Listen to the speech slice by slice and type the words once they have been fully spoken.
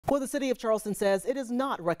Well, the city of Charleston says it is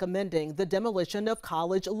not recommending the demolition of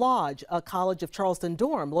College Lodge, a College of Charleston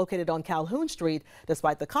dorm located on Calhoun Street,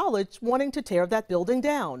 despite the college wanting to tear that building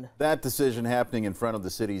down. That decision happening in front of the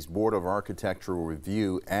city's Board of Architectural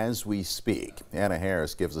Review as we speak. Anna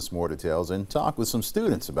Harris gives us more details and talk with some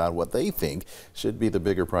students about what they think should be the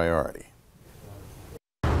bigger priority.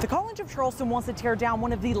 The College of Charleston wants to tear down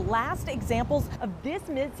one of the last examples of this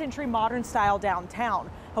mid-century modern style downtown.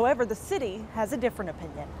 However, the city has a different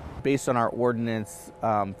opinion. Based on our ordinance,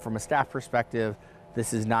 from a staff perspective,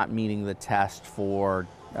 this is not meeting the test for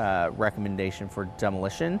recommendation for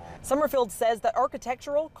demolition. Summerfield says that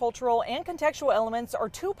architectural, cultural, and contextual elements are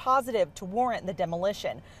too positive to warrant the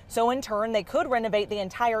demolition. So in turn, they could renovate the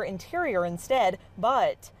entire interior instead,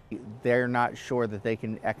 but they're not sure that they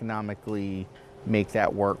can economically make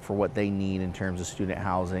that work for what they need in terms of student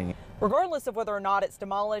housing. Regardless of whether or not it's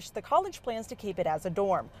demolished, the college plans to keep it as a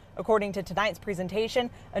dorm. According to tonight's presentation,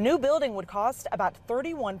 a new building would cost about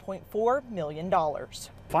 $31.4 million.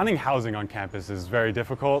 Finding housing on campus is very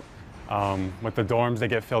difficult. With the dorms, they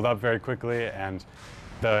get filled up very quickly, and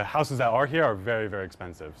the houses that are here are very, very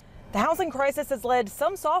expensive. The housing crisis has led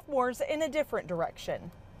some sophomores in a different direction.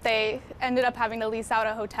 They ended up having to lease out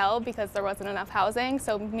a hotel because there wasn't enough housing,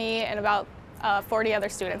 so me and about 40 other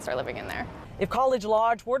students are living in there. If College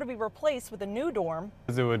Lodge were to be replaced with a new dorm,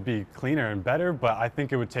 it would be cleaner and better, but I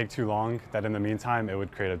think it would take too long, that in the meantime it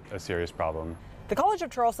would create a serious problem. The College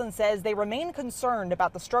of Charleston says they remain concerned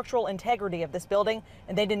about the structural integrity of this building,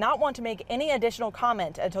 and they did not want to make any additional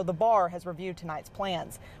comment until the bar has reviewed tonight's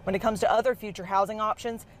plans. When it comes to other future housing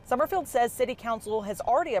options, Summerfield says City Council has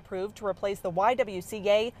already approved to replace the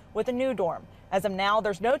YWCA with a new dorm. As of now,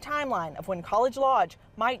 there's no timeline of when College Lodge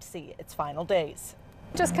might see its final days.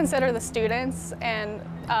 Just consider the students and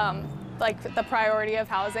like the priority of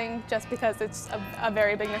housing, just because it's a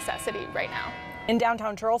very big necessity right now. In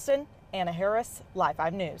downtown Charleston, Anna Harris, Live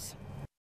 5 News.